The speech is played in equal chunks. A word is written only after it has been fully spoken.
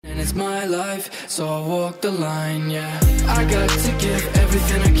it's my life, so I'll walk the line, yeah. I got to give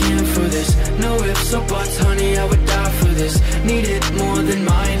everything I can for this. No ifs or buts, honey, I would die for this. Need it more than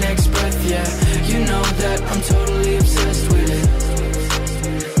my next breath, yeah. You know that I'm totally obsessed with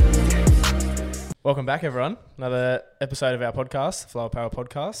it. Welcome back, everyone. Another episode of our podcast, Flow Power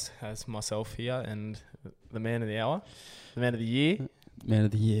Podcast. Has myself here and the man of the hour, the man of the year, Man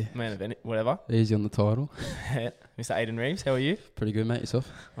of the year. man of any, whatever. Easy on the title. Mr. Aidan Reeves, how are you? Pretty good, mate.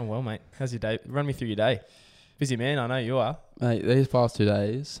 Yourself? I'm well, mate. How's your day? Run me through your day. Busy man, I know you are. Mate, these past 2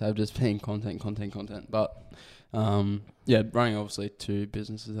 days have just been content. But, yeah, running obviously 2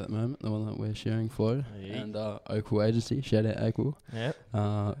 businesses at the moment. The one that we're sharing, Flow, and Oakville Agency. Shout out Oakville.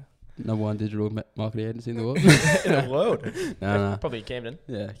 Yep. Number 1 digital marketing agency in the world. In the world. No. Probably Camden.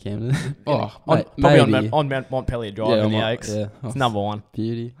 Yeah, Camden. Probably maybe. on Mount Montpellier Drive in the Oaks. Yeah, It's number 1.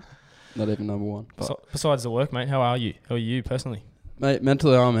 Beauty. Not even number 1. But So, besides the work, mate, how are you? How are you personally? mate,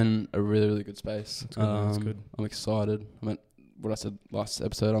 mentally I'm in a really, really good space. That's good, man. That's good. I'm excited. I mean, what I said last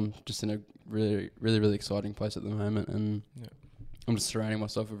episode, I'm just in a really, really, really exciting place at the moment, and I'm just surrounding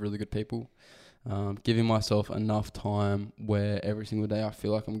myself with really good people. Giving myself enough time where every single day I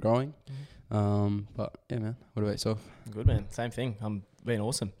feel like I'm growing. But yeah, man, what about yourself? Good, man. Same thing. I'm being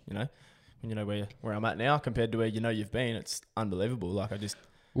awesome, you know. When you know where I'm at now compared to where you know you've been, it's unbelievable. Like, just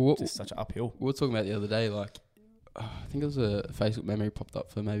such an uphill. We were talking about the other day, like, I think it was a Facebook memory popped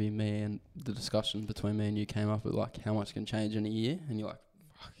up for maybe me, and the discussion between me and you came up with, like, how much can change in a year, and you're like,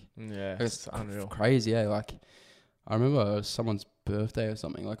 fuck. Yeah, it's unreal. Crazy, eh? Like, I remember it was someone's birthday or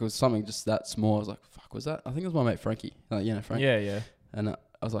something. Like, it was something just that small. I was like, fuck, was that? I think it was my mate Frankie. Like, you know, Frank. Yeah. And I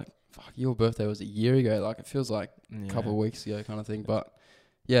was like, fuck, your birthday was a year ago. Like, it feels like a couple of weeks ago kind of thing. But,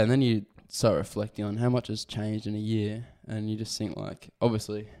 yeah, and then you start reflecting on how much has changed in a year. And you just think, like,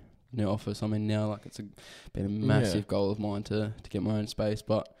 obviously, new office. I mean, now, like, it's been a massive goal of mine to get my own space.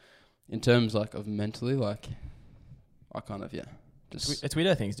 But in terms, like, of mentally, like, I kind of, just... It's weird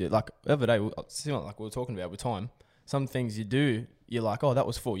how things do. Like, the other day, similar like we were talking about with time, some things you do, you're like, oh, that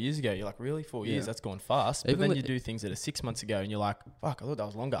was 4 years ago. You're like, really? 4 years? That's gone fast. But then you do things that are 6 months ago, and you're like, fuck, I thought that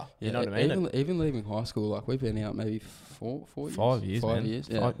was longer. You know what I mean? Even leaving high school, like, we've been out maybe 4 years? 5 years, 5 man. years,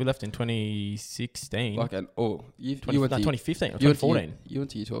 yeah. We left in 2016. Like, you went to... 2015 or 2014. You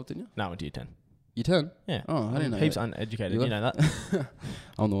went to year 12, didn't you? No, I went to year 10. Year 10? Yeah. Oh, I didn't know Heaps that. uneducated, you know that?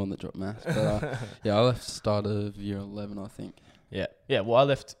 I'm the one that dropped maths. But, yeah, I left start of year 11, I think. Yeah, well, I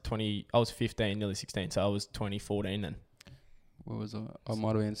left I was 15, nearly 16, so I was 2014 then. What was I? I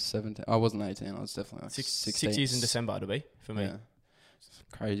might have been 17. I wasn't 18. I was definitely like 16. 6 years in December to be, for me. Yeah. It's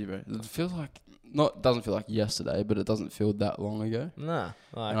crazy, bro. It feels like, doesn't feel like yesterday, but it doesn't feel that long ago. Nah.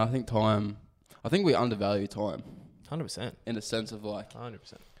 And I think we undervalue time. 100%. In the sense of, like,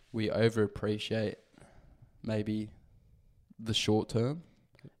 100%. we overappreciate maybe the short term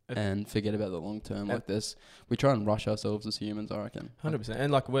and forget about the long term. Like this, we try and rush ourselves as humans, I reckon. 100%.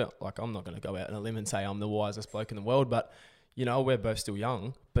 And like, I'm not going to go out on a limb and say I'm the wisest bloke in the world, but you know, we're both still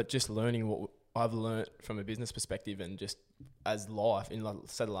young, but just learning what I've learned from a business perspective and just as life in, like,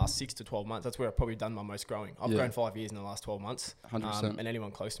 say, the last 6 to 12 months, that's where I've probably done my most growing. I've grown 5 years in the last 12 months. 100%. And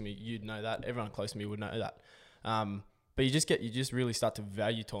anyone close to me, you'd know that. Everyone close to me would know that. But you just really start to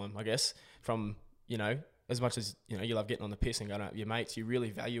value time, I guess, from, you know, as much as, you know, you love getting on the piss and going out with your mates, you really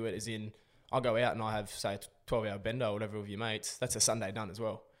value it as in, I'll go out and I have, say, a 12-hour bender or whatever with your mates. That's a Sunday done as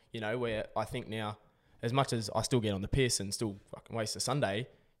well. You know, where I think now, as much as I still get on the piss and still fucking waste a Sunday,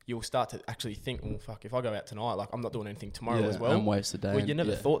 you'll start to actually think, well, fuck, if I go out tonight, like, I'm not doing anything tomorrow as well. And waste a day. Well, you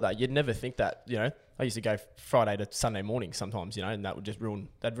never thought that. You'd never think that, you know. I used to go Friday to Sunday morning sometimes, you know, and that would just ruin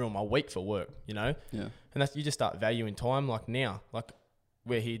my week for work, you know. Yeah. And you just start valuing time. Like now, like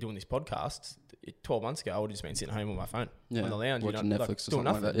we're here doing this podcast. 12 months ago, I would have just been sitting home on my phone on the lounge, watching Netflix or doing something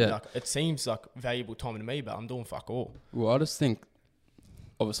nothing. like that. Yeah. Like, it seems like valuable time to me, but I'm doing fuck all. Well, I just think,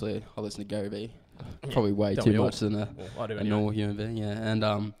 obviously, I listen to Gary Vee probably way too much than a normal human being. Yeah, and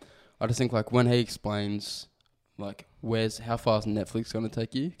I just think, like, when he explains, like, how far is Netflix going to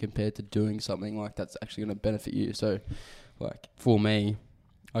take you compared to doing something like that's actually going to benefit you. So, like, for me,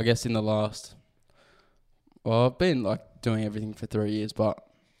 I guess in the last, I've been, like, doing everything for 3 years, but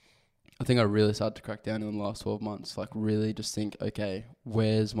I think I really started to crack down in the last 12 months. Like, really just think, okay,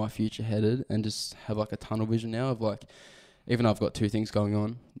 where's my future headed? And just have, like, a tunnel vision now of, like, even though I've got 2 things going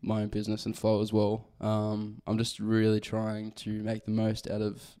on, my own business and Flow as well, I'm just really trying to make the most out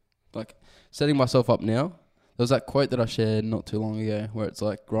of, like, setting myself up now. There was that quote that I shared not too long ago where it's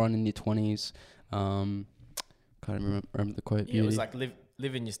like, grind in your 20s. Can't even remember the quote. Yeah, it was like,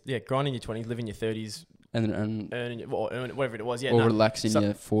 live in your, grind in your 20s, live in your 30s. And earn it, whatever it was. Yeah, or relax in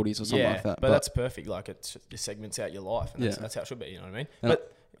your 40s or something like that. But that's perfect. Like, it segments out your life. And that's how it should be, you know what I mean? And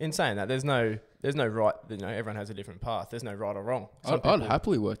in saying that, there's no right. You know, everyone has a different path. There's no right or wrong. I'd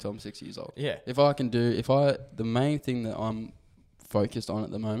happily work till I'm 6 years old. Yeah. The main thing that I'm focused on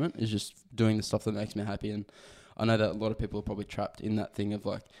at the moment is just doing the stuff that makes me happy. And I know that a lot of people are probably trapped in that thing of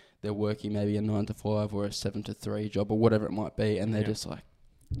like they're working maybe a 9 to 5 or a 7 to 3 job or whatever it might be, and they're just like,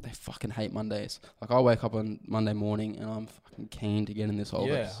 they fucking hate Mondays. Like I wake up on Monday morning and I'm fucking keen to get in this hole.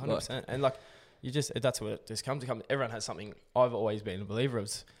 Yeah, 100%. And like that's what it just comes to come. Everyone has something. I've always been a believer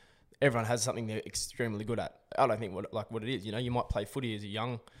of. Everyone has something they're extremely good at. I don't think what it is. You know, you might play footy as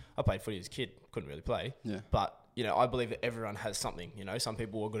I played footy as a kid, couldn't really play. Yeah. But you know, I believe that everyone has something. You know, some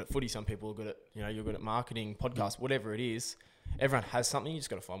people are good at footy, some people are good at, you know, you're good at marketing, podcasts, whatever it is. Everyone has something. You just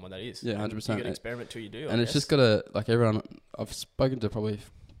got to find what that is. Yeah, 100%. You got to experiment till you do. And it's just got to, like, everyone. I've spoken to probably,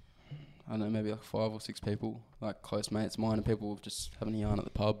 I don't know, maybe like 5 or 6 people, like close mates of mine, and people just having a yarn at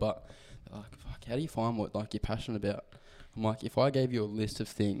the pub. But they're like, fuck, how do you find what like you're passionate about? I'm like, if I gave you a list of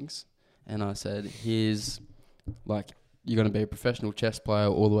things and I said, here's like, you're going to be a professional chess player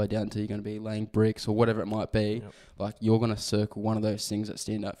all the way down to you're going to be laying bricks or whatever it might be. Yep. Like, you're going to circle one of those things that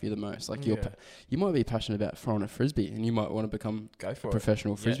stand out for you the most. Like, you might be passionate about throwing a frisbee and you might want to become a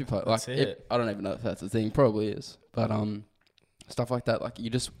professional frisbee player. Like, I don't even know if that's a thing. Probably is. But stuff like that, like, you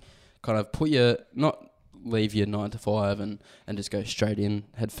just kind of not leave your 9 to 5 and just go straight in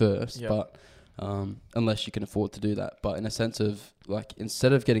head first. Yep. But unless you can afford to do that. But in a sense of, like,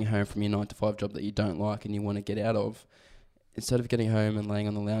 instead of getting home from your 9 to 5 job that you don't like and you want to get out of, instead of getting home and laying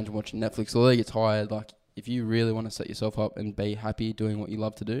on the lounge and watching Netflix, although you're tired, like, if you really want to set yourself up and be happy doing what you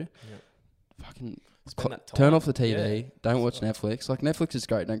love to do, fucking turn off the TV, don't watch Netflix. Like, Netflix is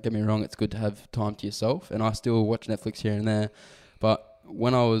great, don't get me wrong, it's good to have time to yourself, and I still watch Netflix here and there, but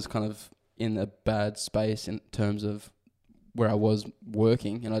when I was kind of in a bad space in terms of where I was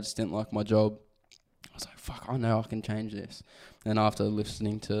working and I just didn't like my job, I was like, fuck, I know I can change this. And after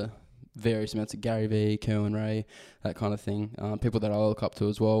listening to various amounts of Gary Vee, Kerwin Ray, that kind of thing, people that I look up to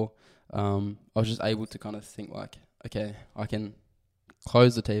as well, I was just able to kind of think like, okay, I can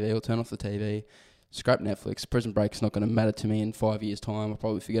close the TV or turn off the TV, scrap Netflix. Prison Break's not going to matter to me in 5 years' time. I'll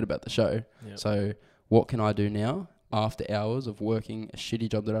probably forget about the show. Yep. So what can I do now after hours of working a shitty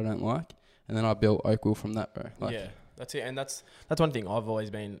job that I don't like? And then I built Oakville from that, bro. Like, yeah, that's it. And that's one thing I've always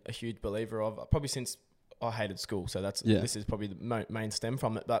been a huge believer of, probably since I hated school. So this is probably the main stem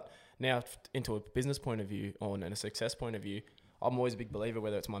from it. But now into a business point of view and a success point of view, I'm always a big believer,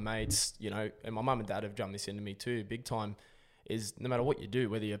 whether it's my mates, you know, and my mum and dad have drummed this into me too, big time, is no matter what you do,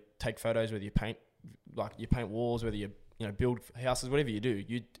 whether you take photos, whether you paint walls, whether you build houses, whatever you do,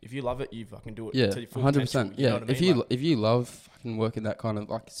 if you love it, you fucking do it. Yeah, to your full 100%. Yeah, if you love fucking working that kind of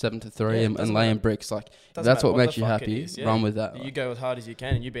like 7 to 3 and laying bricks, like that's what makes you happy. Run with that. You go as hard as you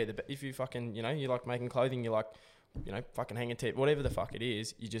can, and you be if you fucking you like making clothing, you like fucking hanging tape, whatever the fuck it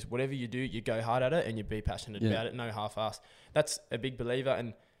is, you just whatever you do, you go hard at it and you be passionate about it, no half-ass. That's a big believer.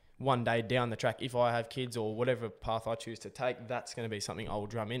 And one day down the track, if I have kids or whatever path I choose to take, that's going to be something I will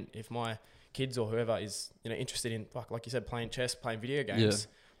drum in. If my kids or whoever is interested in, like you said, playing chess, playing video games,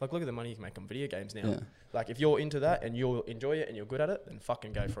 like look at the money you can make on video games now. Like if you're into that and you'll enjoy it and you're good at it, then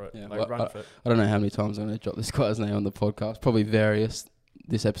fucking go for it. Run for it. I don't know how many times I'm going to drop this guy's name on the podcast, probably various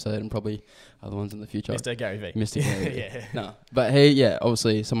this episode and probably other ones in the future. Mr. Gary Vee. Mr. Gary Vee. Yeah. No, but he,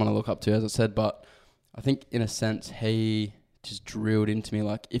 obviously someone I look up to, as I said, but I think in a sense he just drilled into me,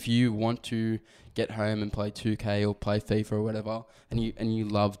 like, if you want to get home and play 2K or play FIFA or whatever, and you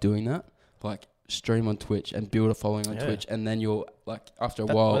love doing that, like, stream on Twitch and build a following on Twitch, and then you'll, like, after a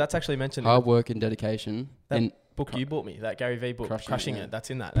while, that's actually mentioned hard work and dedication. That book you bought me, that Gary Vee book, Crushing It, that's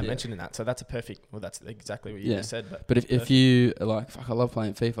in that. They mentioned in that. So that's that's exactly what you just said. But if you are like, fuck, I love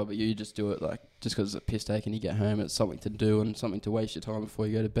playing FIFA, but you just do it like just because it's a piss take and you get home, it's something to do and something to waste your time before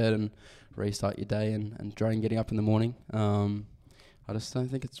you go to bed and restart your day and drain getting up in the morning. I just don't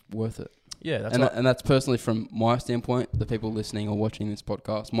think it's worth it. Yeah, that's right. And that's personally from my standpoint. The people listening or watching this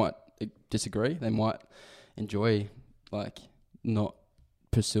podcast might disagree. They might enjoy like not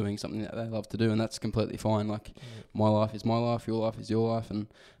pursuing something that they love to do, and that's completely fine. Like my life is my life, your life is your life, and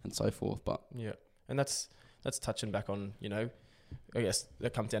so forth. But and that's touching back on, I guess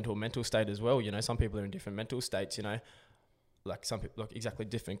that comes down to a mental state as well. Some people are in different mental states, like some people like exactly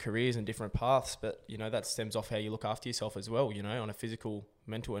different careers and different paths, but that stems off how you look after yourself as well, on a physical,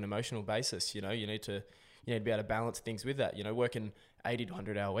 mental and emotional basis. You need to be able to balance things with that. working 80 to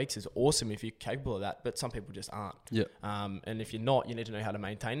 100 hour weeks is awesome if you're capable of that, but some people just aren't. And if you're not, you need to know how to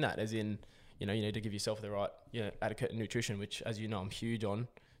maintain that, as in, you need to give yourself the right, adequate nutrition, which, as you know, I'm huge on.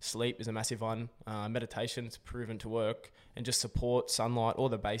 Sleep is a massive one. Meditation's proven to work, and just support, sunlight, all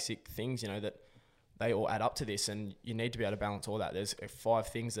the basic things, that they all add up to this, and you need to be able to balance all that. There's 5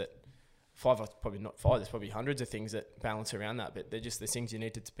 things that, 5 are probably not 5, there's probably hundreds of things that balance around that, but they're just the things you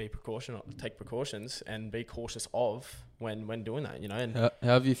need to be take precautions and be cautious of when doing that, you know. And how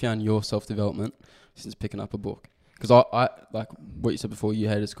have you found your self-development since picking up a book? Because I like what you said before, you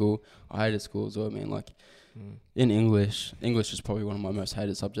hated school. I hated school as well. I mean, like in English is probably one of my most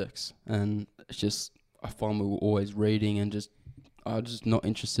hated subjects, and it's just, I find we were always reading and I'm just not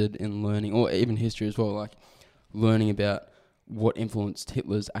interested in learning, or even history as well, like learning about what influenced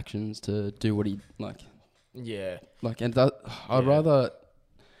Hitler's actions to do what he, like. Yeah. Like, and that, I'd rather,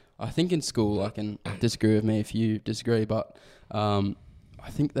 I think in school, like, and disagree with me if you disagree, but I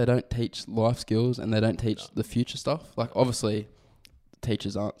think they don't teach life skills and they don't teach the future stuff. Like, obviously,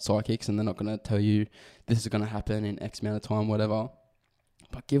 teachers aren't psychics and they're not going to tell you this is going to happen in X amount of time, whatever.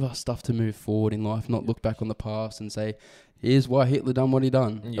 But give us stuff to move forward in life, not look back on the past and say, here's why Hitler done what he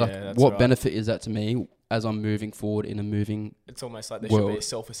done. Yeah, like, that's what right. benefit is that to me as I'm moving forward in a moving It's almost like there world. should be a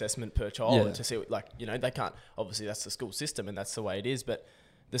self-assessment per child Yeah. to see, like, you know, they can't, obviously that's the school system and that's the way it is, but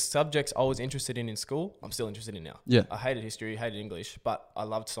the subjects I was interested in school, I'm still interested in now. Yeah. I hated history, hated English, but I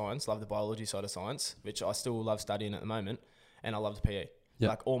loved science, loved the biology side of science, which I still love studying at the moment, and I loved PE. Yeah.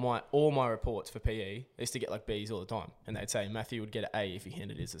 Like all my reports for PE, I used to get like B's all the time, and they'd say Matthew would get an A if he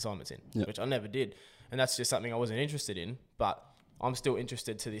handed his assignments in, Yeah. which I never did, and that's just something I wasn't interested in, but I'm still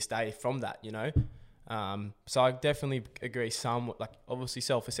interested to this day from that, you know. So I definitely agree. Some, like, obviously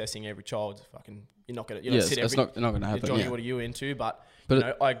self-assessing every child, fucking, you're not gonna, sit every. it's not going to happen. Johnny, Yeah. what are you into? But But you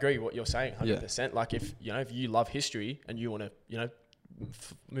know, I agree what you're saying, 100%. Yeah. Like, if you love history and you want to,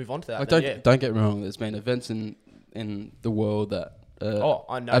 move on to that, Like, then don't get me wrong. There's been events in the world that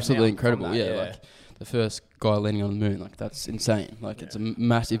I know absolutely now incredible. from that, Yeah, like the first guy landing on the moon. Like, that's insane. Like, it's a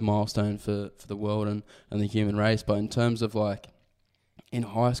massive milestone for the world and the human race. But in terms of, like, in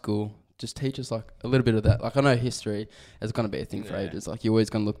high school, just teach us like a little bit of that. Like, I know history is going to be a thing for ages. Like, you're always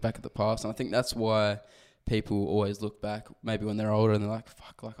going to look back at the past, and I think that's why people always look back maybe when they're older and they're like,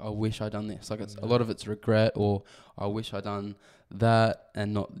 fuck, like, I wish I'd done this. Like, it's a lot of it's regret, or I wish I'd done that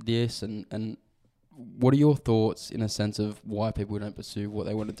and not this. And what are your thoughts in a sense of why people don't pursue what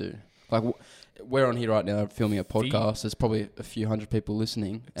they want to do? Like, we're on here right now filming a podcast. There's probably a few hundred people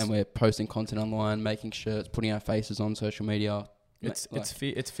listening, and we're posting content online, making shirts, putting our faces on social media.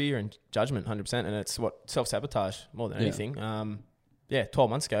 It's fear and judgment, 100%, and it's what self-sabotage more than anything. 12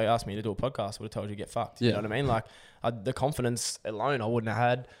 months ago, you asked me to do a podcast, I would have told you to get fucked. You know what I mean? Like, the confidence alone I wouldn't have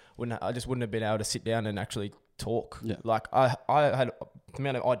had. I just wouldn't have been able to sit down and actually talk. Yeah. Like, I had the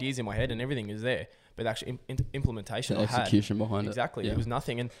amount of ideas in my head and everything is there, but actually implementation, The execution behind it. Exactly. It was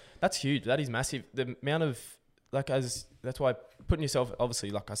nothing, and that's huge. That is massive. The amount of, like, that's why putting yourself, obviously,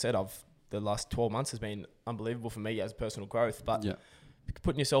 like I said, the last 12 months has been unbelievable for me as personal growth, but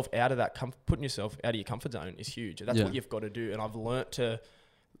putting yourself out of that, putting yourself out of your comfort zone is huge. That's what you've got to do. And I've learnt to,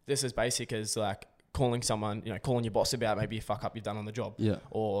 this is basic as like calling someone, calling your boss about maybe a fuck up you've done on the job,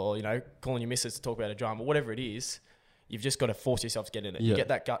 or, calling your missus to talk about a drama, whatever it is. You've just got to force yourself to get in it. You get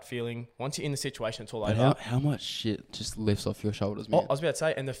that gut feeling. Once you're in the situation, it's all over. How much shit just lifts off your shoulders, man? I was about to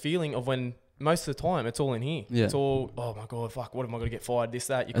say, and the feeling of when, most of the time, it's all in here. Yeah. It's all, oh my God, fuck, what am I going to get fired? This,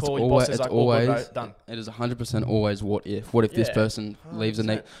 that. You It's call your boss, it's like, always, oh, good, done. It is 100% always what if. What if this person leaves a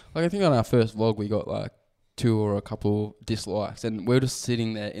Like, I think on our first vlog, we got like 2 or a couple dislikes, and we're just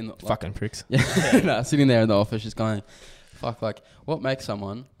sitting there in the... Like, fucking pricks. Yeah, sitting there in the office just going, fuck, like, what makes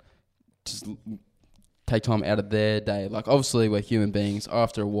someone just take time out of their day? Like, obviously, we're human beings.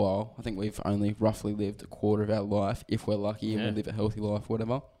 After a while, I think we've only roughly lived a quarter of our life, if we're lucky and we live a healthy life,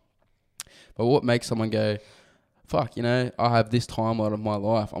 whatever. But what makes someone go, fuck, I have this time out of my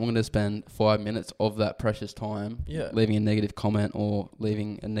life. I'm going to spend 5 minutes of that precious time leaving a negative comment or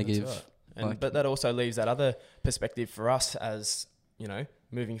leaving a negative... But that also leaves that other perspective for us as,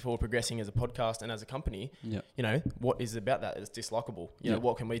 moving forward, progressing as a podcast and as a company. What is about that is dislikable.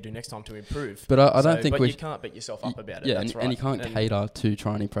 What can we do next time to improve? But I don't think you can't beat yourself up about it. Yeah, that's right. And you can't cater to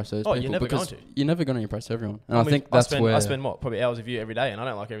try and impress those people. You're never because going to. You're never going to impress everyone. And I think that's where... I spend probably hours with you every day, and I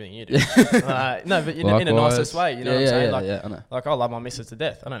don't like everything you do. No, but in a nicest way. You know what I'm saying? I know. Like, I love my missus to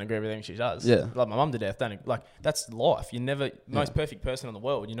death. I don't agree with everything she does. Yeah. I love my mum to death. That's life. You never... Most perfect person in the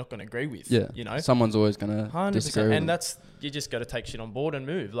world, you're not going to agree with. Yeah. Someone's always going to disagree with and that's... You just got to take shit on board and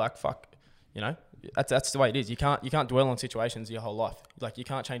move. Like, fuck... That's the way it is. You can't dwell on situations your whole life. Like, you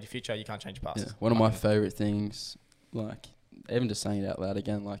can't change your future, you can't change your past. Yeah. One of my favourite things, like, even just saying it out loud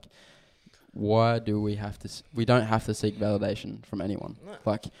again, like, why do we have to... We don't have to seek validation from anyone. No.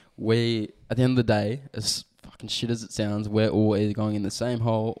 Like, at the end of the day, as fucking shit as it sounds, we're all either going in the same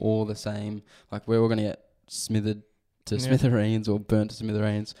hole or the same... Like, we're all going to get smithered to smithereens or burnt to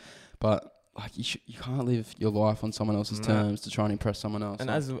smithereens. But like you can't live your life on someone else's terms to try and impress someone else. And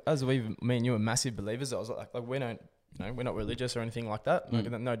as me and you are massive believers, I was like we don't, we're not religious or anything like that.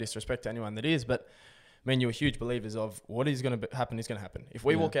 Like, no disrespect to anyone that is, but me and you are huge believers of what is going to happen is going to happen. If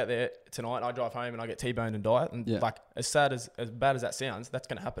we walk out there tonight, I drive home and I get T-boned and die, and like as bad as that sounds, that's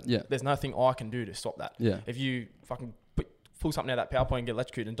going to happen. Yeah. There's nothing I can do to stop that. Yeah. If you fucking pull something out of that power point and get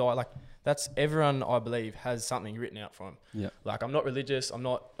electrocuted and die, like that's everyone, I believe, has something written out for them. Yeah. Like I'm not religious.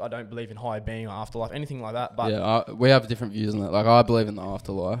 I don't believe in higher being or afterlife, anything like that. But we have different views on that. Like I believe in the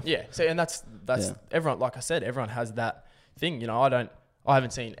afterlife. Yeah. So and that's everyone. Like I said, everyone has that thing. I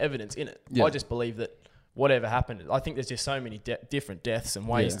haven't seen evidence in it. Yeah. I just believe that whatever happened, I think there's just so many different deaths and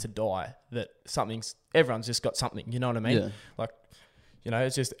ways to die that everyone's just got something. You know what I mean? Yeah. Like.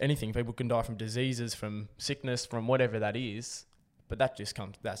 It's just anything. People can die from diseases, from sickness, from whatever that is. But that's just life.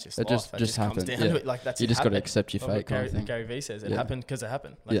 That just happens. Comes down to it. Like that's you just got to accept your fate. Gary Vee says it happened because it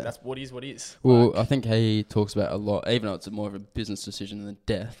happened. Like that's what is. Well, I think he talks about a lot, even though it's more of a business decision than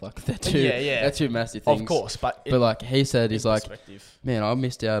death. Like they're two massive things. Of course, but like he said, he's like, man, I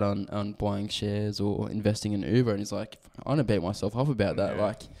missed out on buying shares or investing in Uber, and he's like, I don't beat myself up about that. Yeah.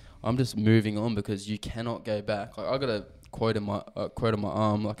 Like I'm just moving on because you cannot go back. Like I got a quote on my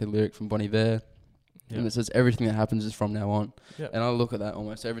arm, like a lyric from Bon Iver, and it says everything that happens is from now on. And I look at that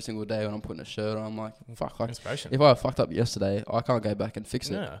almost every single day when I'm putting a shirt on. I'm like, fuck, like if I fucked up yesterday, I can't go back and fix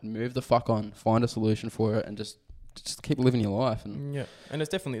it. Move the fuck on, find a solution for it, and just keep living your life. And and it's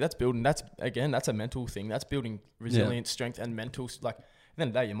definitely that's a mental thing. That's building resilience, strength, and mental. Like at the end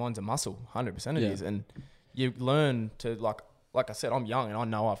of the day, your mind's a muscle, 100% it is, and you learn to like I said, I'm young and I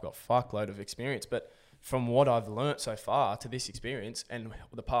know I've got fuckload of experience, but from what I've learnt so far to this experience and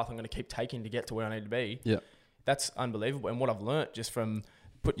the path I'm going to keep taking to get to where I need to be, that's unbelievable. And what I've learnt just from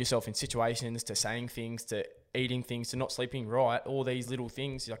putting yourself in situations to saying things to eating things to not sleeping right, all these little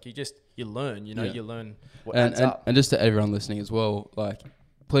things, like you learn, you learn what adds up. And just to everyone listening as well, like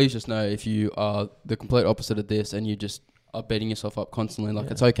please just know if you are the complete opposite of this and you just are beating yourself up constantly, like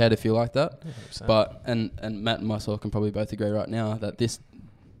it's okay to feel like that. 100%. But and Matt and myself can probably both agree right now that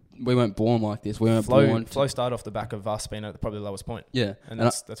we weren't born like this. We weren't born. Flow started off the back of us being at probably the lowest point. Yeah. And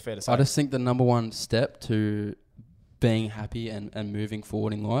that's fair to say. I just think the number one step to being happy and moving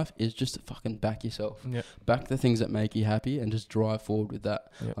forward in life is just to fucking back yourself. Yep. Back the things that make you happy and just drive forward with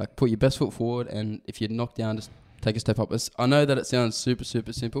that. Yep. Like put your best foot forward, and if you're knocked down, just take a step up. I know that it sounds super,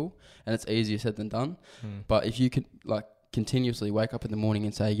 super simple and it's easier said than done. But if you could like continuously wake up in the morning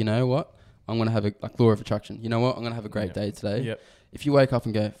and say, you know what? I'm going to have law of attraction. You know what? I'm going to have a great day today. Yep. If you wake up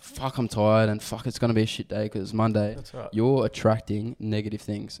and go, fuck, I'm tired and fuck, it's going to be a shit day because it's Monday. That's right. You're attracting negative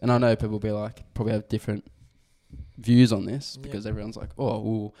things. And I know people will be like, probably have different views on this because everyone's like,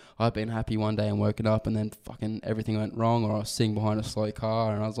 I've been happy one day and woken up and then fucking everything went wrong, or I was sitting behind a slow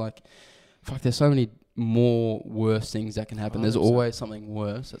car and I was like, fuck, there's so many more worse things that can happen. 100%. There's always something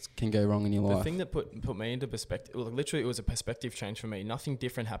worse that can go wrong in your life. The thing that put me into perspective, literally it was a perspective change for me. Nothing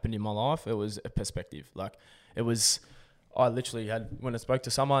different happened in my life. It was a perspective. Like it was... I literally when I spoke to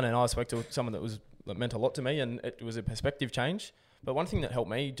someone and I spoke to someone that meant a lot to me, and it was a perspective change. But one thing that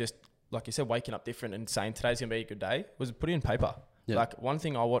helped me, just like you said, waking up different and saying today's going to be a good day, was put it in paper. Yeah. Like one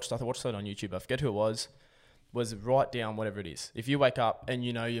thing I watched it on YouTube, I forget who it was write down whatever it is. If you wake up and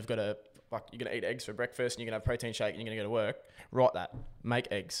you're going to eat eggs for breakfast and you're going to have a protein shake and you're going to go to work, write that. Make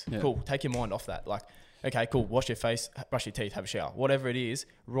eggs. Yeah. Cool. Take your mind off that. Like, okay, cool. Wash your face, brush your teeth, have a shower. Whatever it is,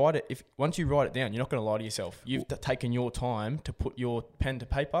 write it. Once you write it down, you're not going to lie to yourself. You've taken your time to put your pen to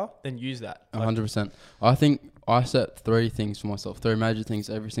paper, then use that. 100%. I think I set 3 things for myself, 3 major things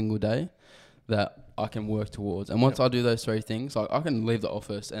every single day that I can work towards. And once I do those 3 things, like I can leave the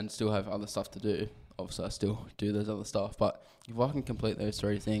office and still have other stuff to do. Obviously, I still do those other stuff. But if I can complete those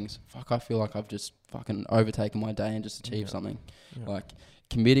 3 things, I feel like I've just fucking overtaken my day and just achieved something. Yeah. Like...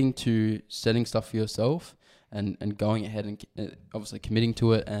 committing to setting stuff for yourself and going ahead and obviously committing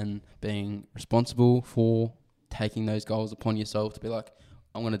to it and being responsible for taking those goals upon yourself to be like,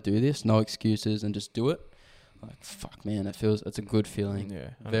 I'm going to do this, no excuses, and just do it. Like, fuck, man, it's a good feeling.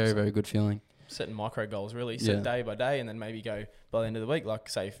 Yeah. 100%. Very, very good feeling. Setting micro goals, really. Set day by day and then maybe go by the end of the week. Like,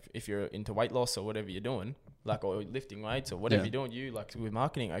 say, if you're into weight loss or whatever you're doing, like, or lifting weights or whatever you're doing, like with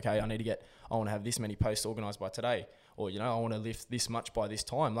marketing, okay, I want to have this many posts organized by today. Or, I want to lift this much by this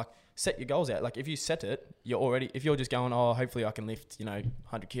time. Like, set your goals out. Like, if you set it, if you're just going, hopefully I can lift,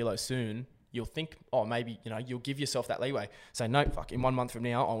 100 kilos soon, you'll think, maybe, you'll give yourself that leeway. Say, no, fuck, in 1 month from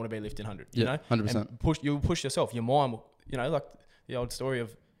now, I want to be lifting 100, you know? 100%. And you'll push yourself. Your mind will, like the old story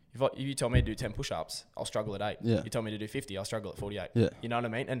of, if you tell me to do 10 push-ups, I'll struggle at 8. Yeah. You tell me to do 50, I'll struggle at 48. Yeah. You know what I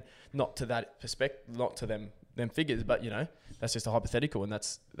mean? And not to that perspective, not to them them figures, but that's just a hypothetical, and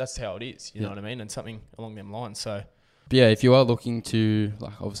that's how it is. You know what I mean? And something along them lines. So. But yeah, if you are looking to,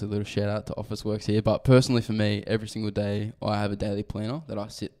 like, obviously a little shout out to Officeworks here, but personally for me, every single day I have a daily planner that I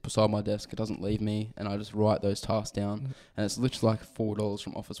sit beside my desk. It doesn't leave me, and I just write those tasks down, and it's literally like $4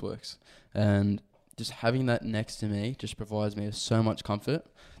 from Officeworks. And just having that next to me just provides me with so much comfort.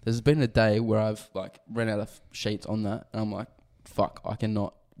 There's been a day where I've like run out of sheets on that, and I'm like, fuck, I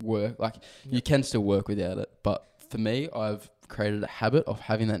cannot work. Like, you can still work without it, but for me, I've created a habit of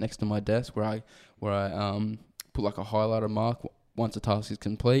having that next to my desk where I put like a highlighter mark once a task is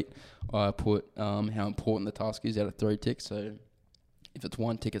complete. I put how important the task is out of 3 ticks. So if it's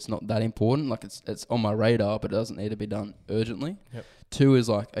 1 tick, it's not that important. Like, it's on my radar, but it doesn't need to be done urgently. 2 is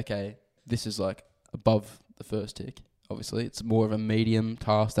like, okay, this is like above the first tick. Obviously, it's more of a medium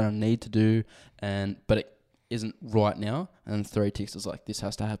task that I need to do, but it isn't right now. And 3 ticks is like, this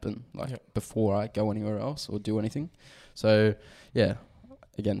has to happen before I go anywhere else or do anything. So yeah.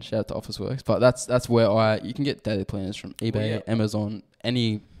 Again, shout out to Officeworks, but that's where you can get daily planners from eBay, Amazon,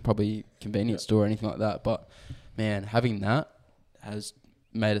 any probably convenience store or anything like that. But man, having that has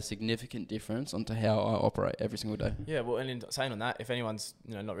made a significant difference onto how I operate every single day. Yeah, well, and in saying on that, if anyone's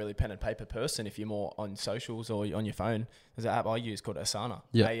not really a pen and paper person, if you're more on socials or on your phone, there's an app I use called Asana,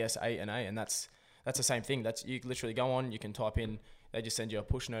 ASANA, and that's the same thing. That's, you literally go on, you can type in, they just send you a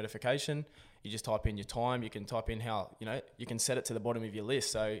push notification. You just type in your time. You can type in how, you can set it to the bottom of your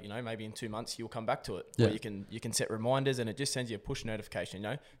list. So, maybe in 2 months you'll come back to it. Or you can set reminders, and it just sends you a push notification,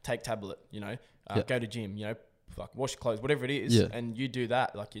 take tablet, go to gym, like wash your clothes, whatever it is. And you do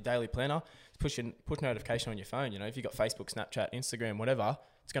that, like your daily planner, push notification on your phone. If you've got Facebook, Snapchat, Instagram, whatever,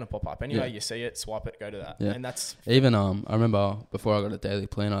 it's going to pop up. Anyway, you see it, swipe it, go to that. And that's... Even, I remember before I got a daily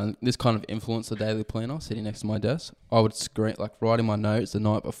planner, and this kind of influenced the daily planner sitting next to my desk. I would writing my notes the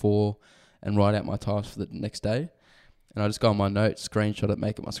night before and write out my tasks for the next day. And I just go on my notes, screenshot it,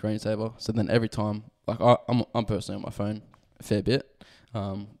 make it my screensaver. So then every time, like I'm personally on my phone a fair bit,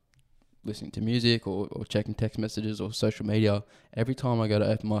 listening to music or checking text messages or social media. Every time I go to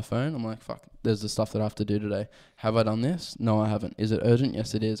open my phone, I'm like, fuck, there's the stuff that I have to do today. Have I done this? No, I haven't. Is it urgent?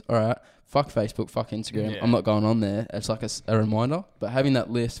 Yes, it is. All right, fuck Facebook, fuck Instagram. I'm not going on there. It's like a reminder. But having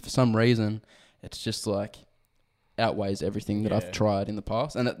that list, for some reason, it's just like... outweighs everything that I've tried in the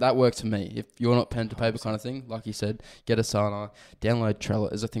past, and that works for me. If you're not pen to paper kind of thing, like you said, get Asana, download Trello.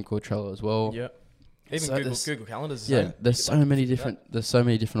 There's a thing called Trello as well. Even Google Calendars. There's so many different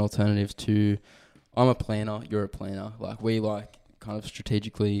alternatives to. I'm a planner. You're a planner. Like, we kind of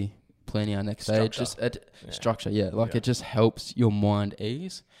strategically planning our next day. Just structure. It just helps your mind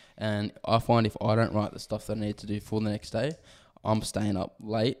ease. And I find if I don't write the stuff that I need to do for the next day, I'm staying up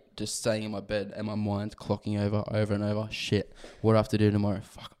late, just staying in my bed, and my mind's clocking over and over. Shit, what do I have to do tomorrow?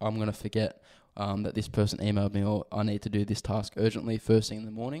 Fuck, I'm going to forget that this person emailed me, or I need to do this task urgently first thing in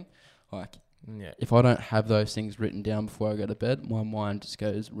the morning. If I don't have those things written down before I go to bed, my mind just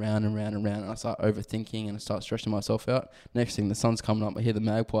goes round and round and round, and I start overthinking and I start stressing myself out. Next thing, the sun's coming up, I hear the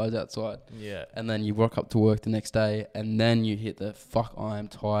magpies outside. And then you rock up to work the next day, and then you hit the fuck, I am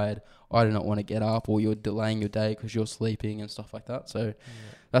tired, I do not want to get up, or you're delaying your day because you're sleeping and stuff like that. So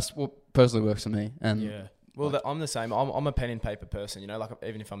that's what personally works for me. And well, I'm the same. I'm a pen and paper person,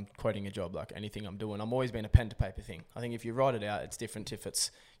 even if I'm quoting a job, like anything I'm doing, I'm always been a pen to paper thing. I think if you write it out, it's different if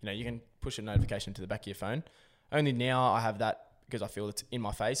it's, you can push a notification to the back of your phone. Only now I have that because I feel it's in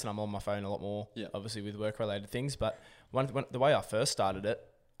my face and I'm on my phone a lot more, obviously with work related things. But the way I first started it,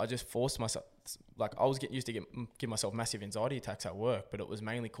 I just forced myself, like I was used to give myself massive anxiety attacks at work, but it was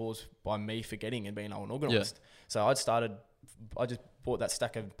mainly caused by me forgetting and being unorganized. So I just bought that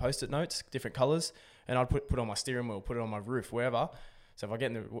stack of Post-it notes, different colors, and I'd put on my steering wheel, put it on my roof, wherever. So if I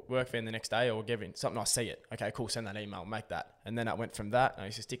get in the work van the next day or give in something, I see it. Okay, cool, send that email, make that. And then I went from that, and I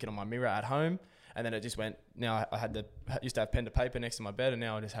used to stick it on my mirror at home. And then it just went, now I used to have pen to paper next to my bed, and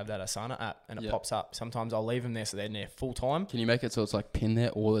now I just have that Asana app, and it pops up. Sometimes I'll leave them there so they're in there full time. Can you make it so it's like pinned there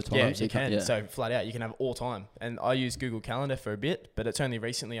all the time? Yeah, so you can. Yeah. So flat out, you can have all time. And I use Google Calendar for a bit, but it's only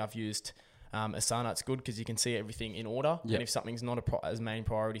recently I've used Asana. It's good because you can see everything in order. Yep. And if something's not as main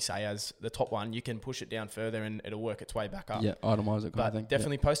priority, say as the top one, you can push it down further and it'll work its way back up. Yeah, itemize it. But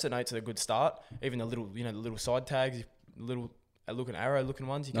definitely Post-it notes are a good start. Even the little, the little side tags, little looking arrow looking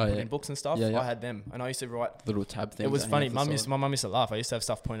ones you can put in books and stuff. I had them, and I used to write little tab things. It was funny. My mum used to laugh. I used to have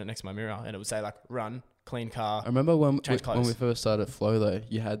stuff pointed next to my mirror, and it would say like run, clean car. I remember when we first started Flow though,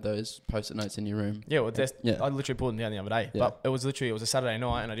 you had those Post-it notes in your room. Yeah, well, I literally pulled them down the other day. Yeah. But it was a Saturday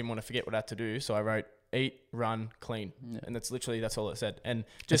night, and I didn't want to forget what I had to do, so I wrote eat, run, clean, and that's all it said. And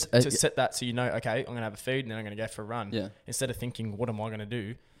just to set that so okay, I'm gonna have a feed, and then I'm gonna go for a run. Yeah. Instead of thinking what am I gonna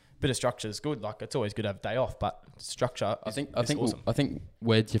do, bit of structure is good. Like it's always good to have a day off, but structure. I think awesome. I think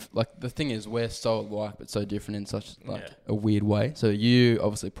we're like the thing is we're so alike but so different in such like a weird way. So you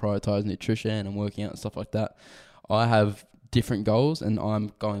obviously prioritize nutrition and working out and stuff like that. I have different goals and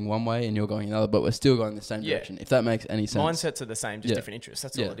I'm going one way and you're going another, but we're still going the same direction. If that makes any sense. Mindsets are the same, just different interests.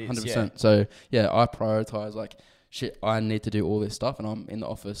 That's all it is. 100%. So I prioritize like shit. I need to do all this stuff, and I'm in the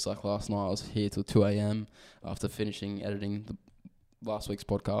office. Like last night, I was here till 2 a.m. after finishing editing last week's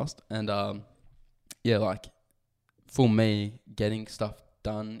podcast, and like for me, getting stuff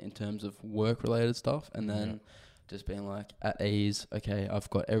done in terms of work related stuff, and then just being like at ease. Okay, I've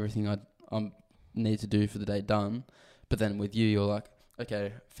got everything I need to do for the day done. But then with you, you're like,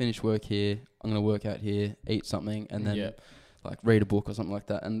 okay, finish work here. I'm gonna work out here, eat something, and then like read a book or something like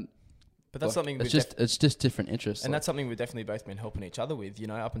that. But that's something it's just different interests, and that's something we've definitely both been helping each other with. You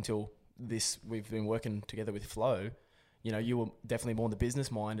know, up until this, we've been working together with Flow. You know, you were definitely more the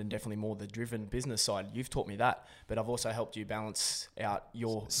business mind and definitely more the driven business side. You've taught me that, but I've also helped you balance out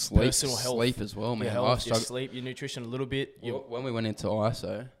your personal health, sleep as well, man. Your health, your sleep, your nutrition a little bit. When we went into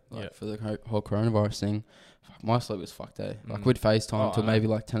ISO, for the whole coronavirus thing, my sleep was fucked, eh? Like we'd FaceTime till maybe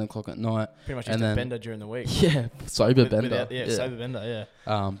like 10 o'clock at night. Pretty much just a bender during the week. Yeah, sober bender. Sober bender,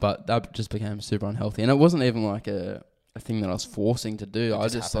 yeah. But that just became super unhealthy. And it wasn't even like a thing that I was forcing to do. I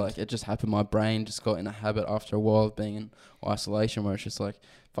just like, it just happened. My brain just got in a habit after a while of being in isolation where it's just like,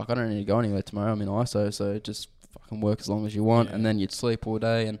 fuck, I don't need to go anywhere tomorrow. I'm in ISO, so just fucking work as long as you want. And then you'd sleep all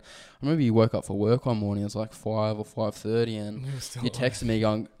day. And I remember you woke up for work one morning, it was like 5 or 5:30, and you texted me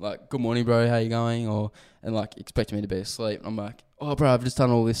going like, good morning, bro, how you going? And like expecting me to be asleep. And I'm like, oh, bro, I've just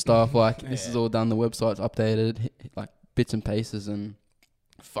done all this stuff. Like this is all done. The website's updated, like bits and pieces, and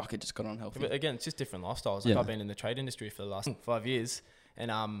fuck, it just got unhealthy. But again, it's just different lifestyles. Like I've been in the trade industry for the last 5 years,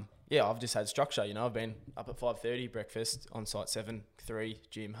 and I've just had structure. You know, I've been up at 5:30, breakfast, on site 7, 3,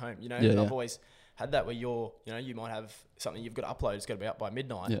 gym, home. You know, I've always had that where you might have something you've got to upload. It's got to be up by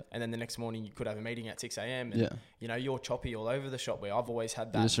midnight, and then the next morning you could have a meeting at 6 a.m. And you know, you're choppy all over the shop. Where I've always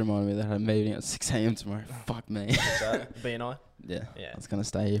had that. You just reminded me that I had a meeting at 6 a.m. tomorrow. Fuck me. BNI. Yeah. I was gonna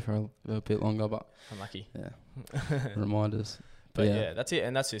stay here for a bit longer, but unlucky. Yeah. Reminders. But yeah, that's it.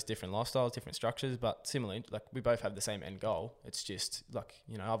 And that's just different lifestyles, different structures. But similarly, like we both have the same end goal. It's just like,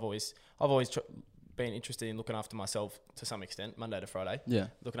 you know, I've always been interested in looking after myself to some extent, Monday to Friday. Yeah.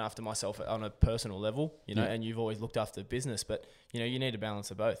 Looking after myself on a personal level, you know, and you've always looked after the business. But, you know, you need a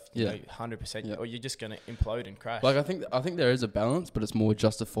balance of both. You know, 100%. Or you're just going to implode and crash. Like, I think there is a balance, but it's more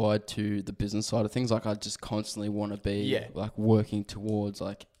justified to the business side of things. Like, I just constantly want to be, like, working towards,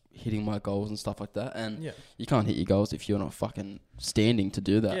 like, hitting my goals and stuff like that, and you can't hit your goals if you're not fucking standing to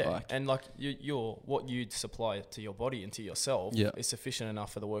do that. Like, and like what you supply to your body and to yourself is sufficient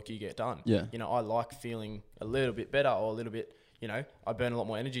enough for the work you get done. You know, I like feeling a little bit better or a little bit, you know, I burn a lot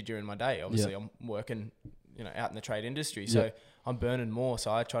more energy during my day. Obviously I'm working, you know, out in the trade industry, so I'm burning more,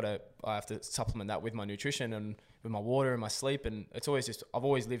 so I have to supplement that with my nutrition and with my water and my sleep. And it's always just, I've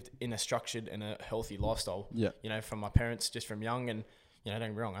always lived in a structured and a healthy lifestyle, you know, from my parents, just from young. And you know, don't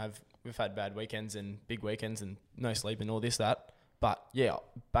get me wrong, we've had bad weekends and big weekends and no sleep and all this, that. But yeah,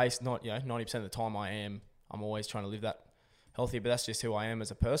 based not, you know, 90% of the time I'm always trying to live that healthy, but that's just who I am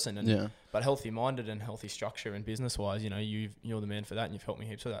as a person. And but healthy minded and healthy structure and business wise, you know, you're the man for that, and you've helped me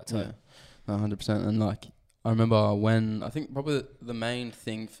heaps with that. So 100%. And like, I remember when, I think probably the main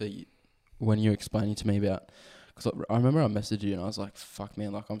thing for you, when you were explaining to me about, because I remember I messaged you and I was like, fuck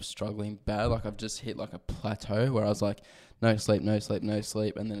man, like I'm struggling bad. Like I've just hit like a plateau where I was like, no sleep.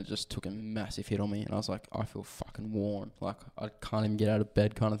 And then it just took a massive hit on me. And I was like, I feel fucking worn. Like I can't even get out of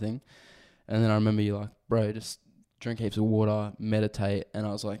bed kind of thing. And then I remember you like, bro, just drink heaps of water, meditate. And I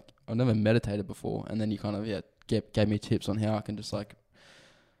was like, I've never meditated before. And then you kind of, gave me tips on how I can just like,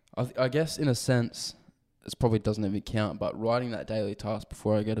 I guess in a sense, it probably doesn't even count, but writing that daily task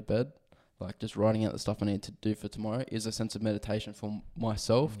before I go to bed, like just writing out the stuff I need to do for tomorrow, is a sense of meditation for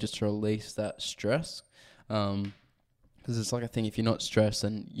myself, just to release that stress. Because it's like a thing, if you're not stressed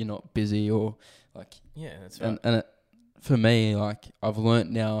and you're not busy or like... Yeah, that's right. And for me, like I've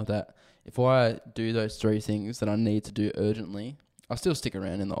learnt now that if I do those 3 things that I need to do urgently, I still stick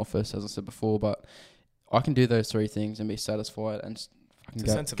around in the office, as I said before, but I can do those 3 things and be satisfied and it's a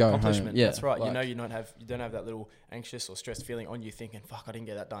sense of accomplishment. Home. Yeah, that's right. Like, you know, you don't have that little anxious or stressed feeling on you thinking, fuck, I didn't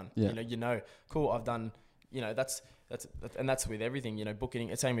get that done. Yeah. You know, cool, I've done, you know, that's with everything, you know, booking.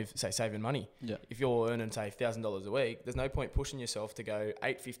 It's same with, say, saving money. Yeah. If you're earning, say, $1,000 a week, there's no point pushing yourself to go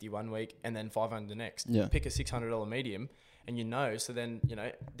 $850 one week and then $500 the next. Yeah. Pick a $600 medium, and you know, so then, you know,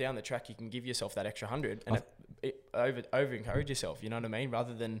 down the track you can give yourself that extra $100, and over encourage yourself. You know what I mean?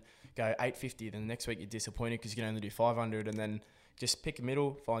 Rather than go 850, then the next week you're disappointed because you can only do 500, and then just pick a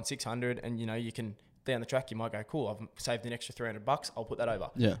middle, find 600, and you know you can down the track you might go, cool, I've saved an extra $300, I'll put that over.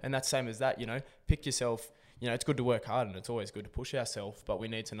 Yeah. And that's same as that. You know, pick yourself. You know, it's good to work hard and it's always good to push ourselves, but we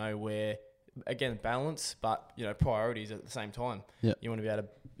need to know where, again, balance, but, you know, priorities at the same time. Yeah. You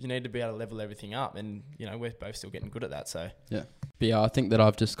need to be able to level everything up, and, you know, we're both still getting good at that, so. Yeah. But yeah, I think that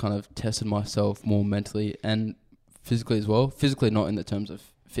I've just kind of tested myself more mentally and physically as well. Physically, not in the terms of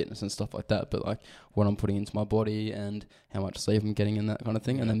fitness and stuff like that, but like what I'm putting into my body and how much sleep I'm getting and that kind of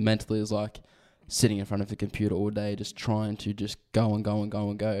thing. Yeah. And then mentally is like sitting in front of the computer all day, just trying to just go and go and go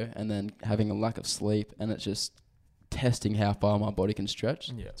and go, and then having a lack of sleep, and it's just testing how far my body can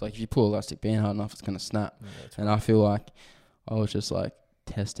stretch. Yeah. It's like if you pull elastic band hard enough, it's going to snap. Yeah, and right. I feel like I was just like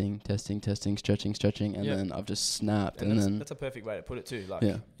testing, stretching, and then I've just snapped. And then that's a perfect way to put it too. Like,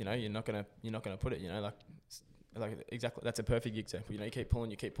 you know, you're not gonna put it, you know, like exactly, that's a perfect example. You know, you keep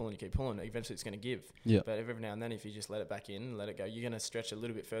pulling, eventually it's going to give. Yeah. But every now and then, if you just let it back in, let it go, you're going to stretch a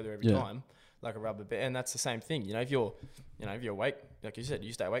little bit further every time, like a rubber band. And that's the same thing. You know, if you're awake, like you said,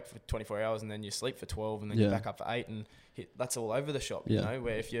 you stay awake for 24 hours and then you sleep for 12 and then you're back up for 8 and that's all over the shop. You know,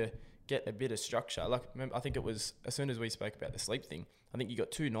 where if you get a bit of structure, like remember, I think it was as soon as we spoke about the sleep thing, I think you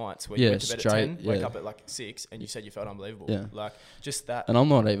got 2 nights where you went to bed at 10, wake up at like 6, and you said you felt unbelievable. Yeah. Like just that. And I'm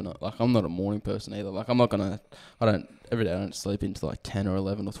not a morning person either. Like every day I don't sleep into like 10 or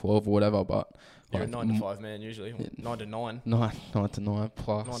 11 or 12 or whatever, but you're a 9 to 5 man usually. 9 to 9. 9 to 9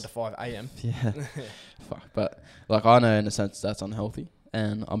 plus. 9 to 5 a.m. Yeah. Fuck. But like I know in a sense that's unhealthy,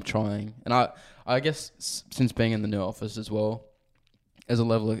 and I'm trying. And I guess since being in the new office as well, there's a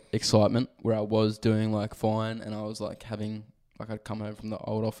level of excitement where I was doing like fine, and I was like having, like I'd come home from the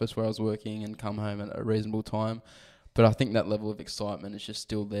old office where I was working and come home at a reasonable time. But I think that level of excitement is just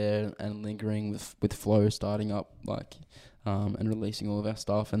still there and lingering with Flow starting up, like, and releasing all of our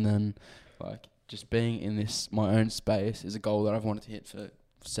stuff. And then like just being in this, my own space is a goal that I've wanted to hit for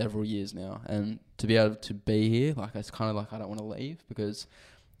several years now. And to be able to be here, like it's kind of like I don't want to leave, because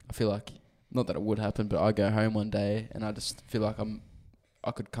I feel like, not that it would happen, but I go home one day and I just feel like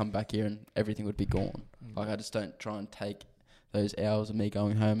I could come back here and everything would be gone. Like I just don't try and take those hours of me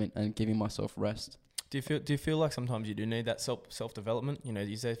going home and giving myself rest. Do you feel like sometimes you do need that self development? You know,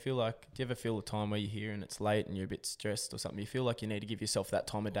 do you ever feel the time where you're here and it's late and you're a bit stressed or something? You feel like you need to give yourself that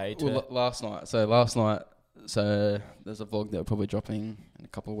time of day to... Well, last night, there's a vlog that we're probably dropping in a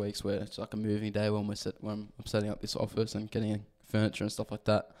couple of weeks where it's like a moving day when I'm setting up this office and getting furniture and stuff like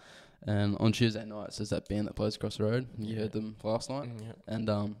that. And on Tuesday nights, there's that band that plays across the road. You heard them last night. And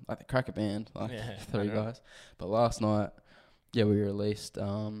like the cracker band, like 3 guys. But last night, we released...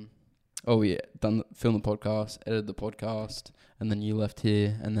 filmed the podcast, edited the podcast, and then you left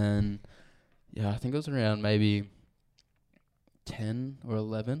here, and then, I think it was around maybe 10 or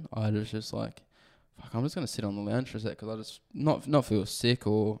 11, I was just like, fuck, I'm just going to sit on the lounge for a sec, because I just not feel sick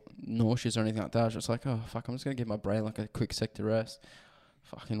or nauseous or anything like that. I was just like, oh, fuck, I'm just going to give my brain like a quick sec to rest.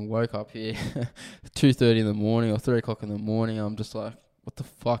 Fucking woke up here 2:30 in the morning or 3 o'clock in the morning. I'm just like, what the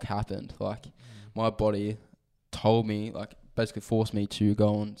fuck happened? Like, my body told me, like, basically forced me to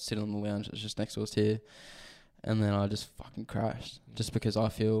go and sit on the lounge that's just next to us here, and then I just fucking crashed just because I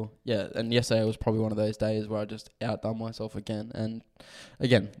feel and yesterday was probably one of those days where I just outdone myself again. And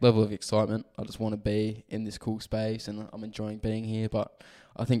again, level of excitement, I just want to be in this cool space and I'm enjoying being here, but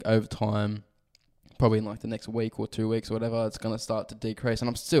I think over time, probably in like the next week or 2 weeks or whatever, it's going to start to decrease, and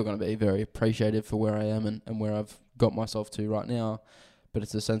I'm still going to be very appreciative for where I am and where I've got myself to right now. But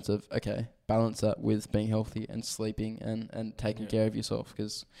it's a sense of, okay, balance that with being healthy and sleeping and taking care of yourself.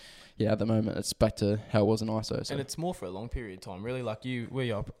 Because, at the moment, it's back to how it was in ISO. So. And it's more for a long period of time. Really, like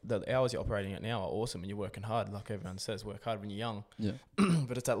the hours you're operating at now are awesome and you're working hard. Like everyone says, work hard when you're young. Yeah.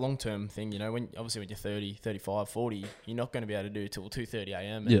 But it's that long-term thing, you know, when you're 30, 35, 40, you're not going to be able to do till 2:30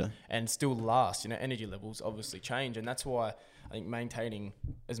 a.m. And still last. You know, energy levels obviously change. And that's why I think maintaining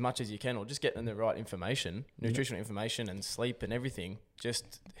as much as you can, or just getting the right information, nutritional information and sleep and everything,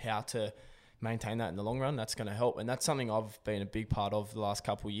 just how to maintain that in the long run, that's going to help. And that's something I've been a big part of the last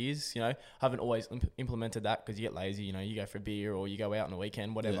couple of years. You know, I haven't always implemented that because you get lazy, you know, you go for a beer or you go out on a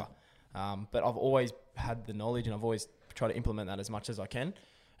weekend, whatever. But I've always had the knowledge and I've always tried to implement that as much as I can.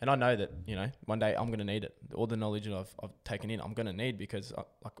 And I know that, you know, one day I'm going to need it. All the knowledge that I've taken in, I'm going to need, because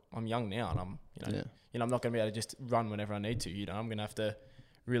I'm young now and I'm, I'm not going to be able to just run whenever I need to. You know, I'm going to have to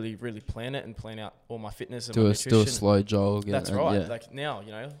really, really plan it and plan out all my fitness and my nutrition. Do a slow jog. That's right. Yeah. Like now,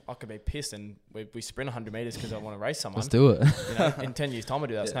 you know, I could be pissed and we sprint 100 meters because I want to race someone. Let's do it. You know, in 10 years' time I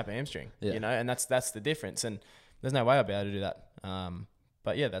do that, snap a hamstring. You know, and that's the difference. And there's no way I'll be able to do that.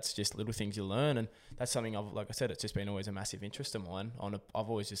 But yeah, that's just little things you learn, and that's something like I said, it's just been always a massive interest of mine. I've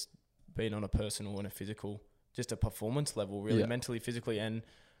always just been on a personal and a physical, just a performance level, really mentally, physically, and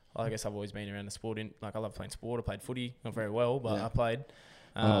I guess I've always been around the sport. I love playing sport. I played footy, not very well, but I played.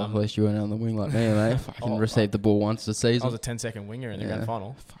 At least you weren't on the wing like me, mate. Fucking received the ball once a season. I was a 10-second winger in the grand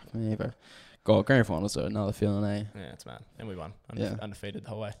final. Fuck me, bro. God, grand finals are another feeling, eh? Yeah, it's mad. And we won. Undefeated the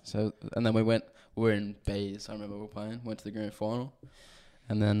whole way. So, and then we were in B's, I remember we were playing, went to the grand final.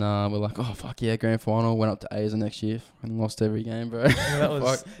 And then we're like, oh, fuck yeah, grand final. Went up to A's the next year and lost every game, bro.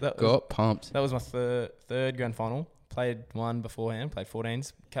 Yeah, got pumped. That was my third grand final. Played one beforehand, played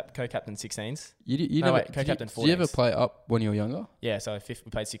 14s, co-captain 16s. Co-captain 14s. Did you ever play up when you were younger? Yeah, so we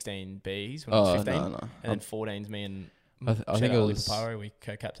played 16 Bs when I was 15. No. And then 14s, me and I think it was Paparo, we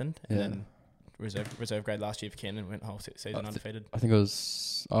co-captained. And then reserve grade last year for Ken and went whole season undefeated. I think it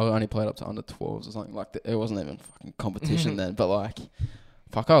was, I only played up to under 12s or something like that. It wasn't even fucking competition then, but like,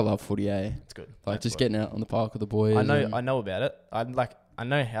 fuck, I love footy, eh? It's good. Like just getting out on the park with the boys. I know about it. I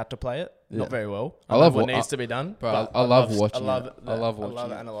know how to play it, not very well. I love what needs to be done. Bro, I love watching it. I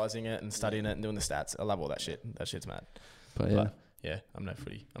love analysing it and studying it and doing the stats. I love all that shit. That shit's mad. But I'm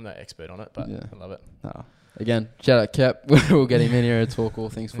no expert on it, but I love it. Nah. Again, shout out Cap. We'll get him in here and talk all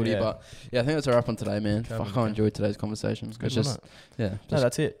things footy. But I think that's a wrap on today, man. Fuck, I enjoyed today's conversation. It's just,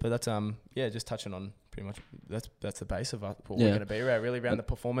 that's it. But that's just touching on pretty much that's the base of what we're going to be around the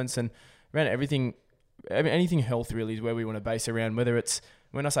performance and around everything. I mean, anything health really is where we want to base around. Whether it's,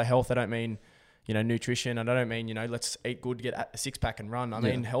 when I say health, I don't mean nutrition, and I don't mean let's eat good, get a six pack and run. I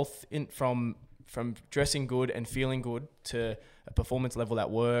mean health from dressing good and feeling good to a performance level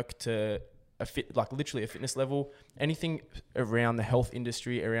at work to literally a fitness level, anything around the health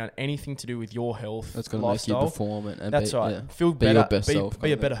industry, around anything to do with your health, that's going to make you perform and that's feel better, your best self,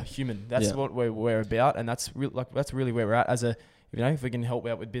 be a better human. That's what we're about, and that's really where we're at as a, if we can help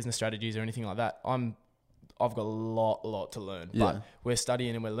out with business strategies or anything like that. I've got a lot to learn, but we're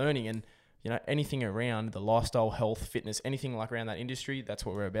studying and we're learning, and anything around the lifestyle, health, fitness, anything like around that industry, that's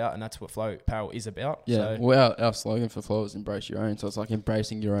what we're about, and that's what Flow Apparel is about. Yeah, well, our slogan for Flow is embrace your own. So it's like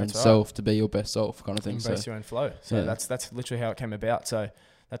embracing your own self to be your best self kind of thing. Embrace your own flow. So that's literally how it came about. So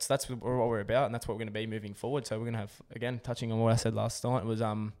that's what we're about, and that's what we're going to be moving forward. So we're going to have, again, touching on what I said last night, was we're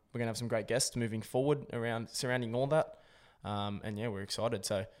going to have some great guests moving forward around surrounding all that. And we're excited.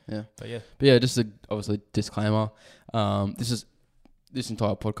 So just obviously disclaimer. This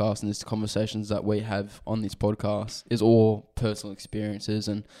entire podcast and this conversations that we have on this podcast is all personal experiences,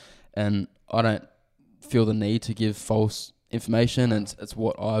 and I don't feel the need to give false information, and it's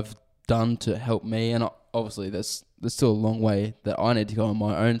what I've done to help me. And obviously there's still a long way that I need to go on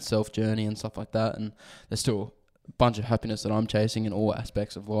my own self journey and stuff like that, and there's still a bunch of happiness that I'm chasing in all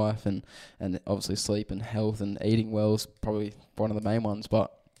aspects of life, and obviously sleep and health and eating well is probably one of the main ones.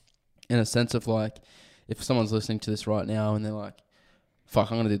 But in a sense of like, if someone's listening to this right now and they're like, fuck,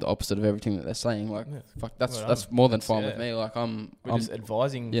 I'm going to do the opposite of everything that they're saying, like, fuck, that's more than fine with me. Like, we're just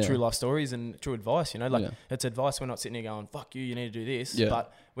advising true life stories and true advice, it's advice. We're not sitting here going, fuck you need to do this.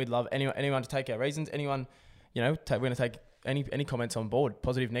 But we'd love anyone to take our reasons. Anyone, we're going to take any comments on board,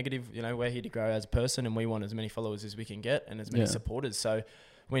 positive, negative. We're here to grow as a person, and we want as many followers as we can get and as many supporters. So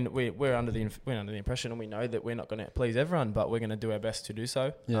we're under the impression, and we know that we're not going to please everyone, but we're going to do our best to do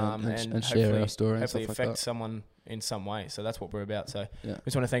so. And share our story, hopefully affect like someone in some way. So that's what we're about. So we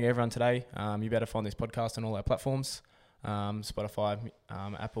just want to thank everyone today. You better find this podcast on all our platforms, Spotify,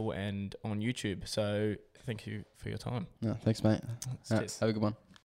 Apple, and on YouTube. So thank you for your time. Thanks, mate. Have a good one.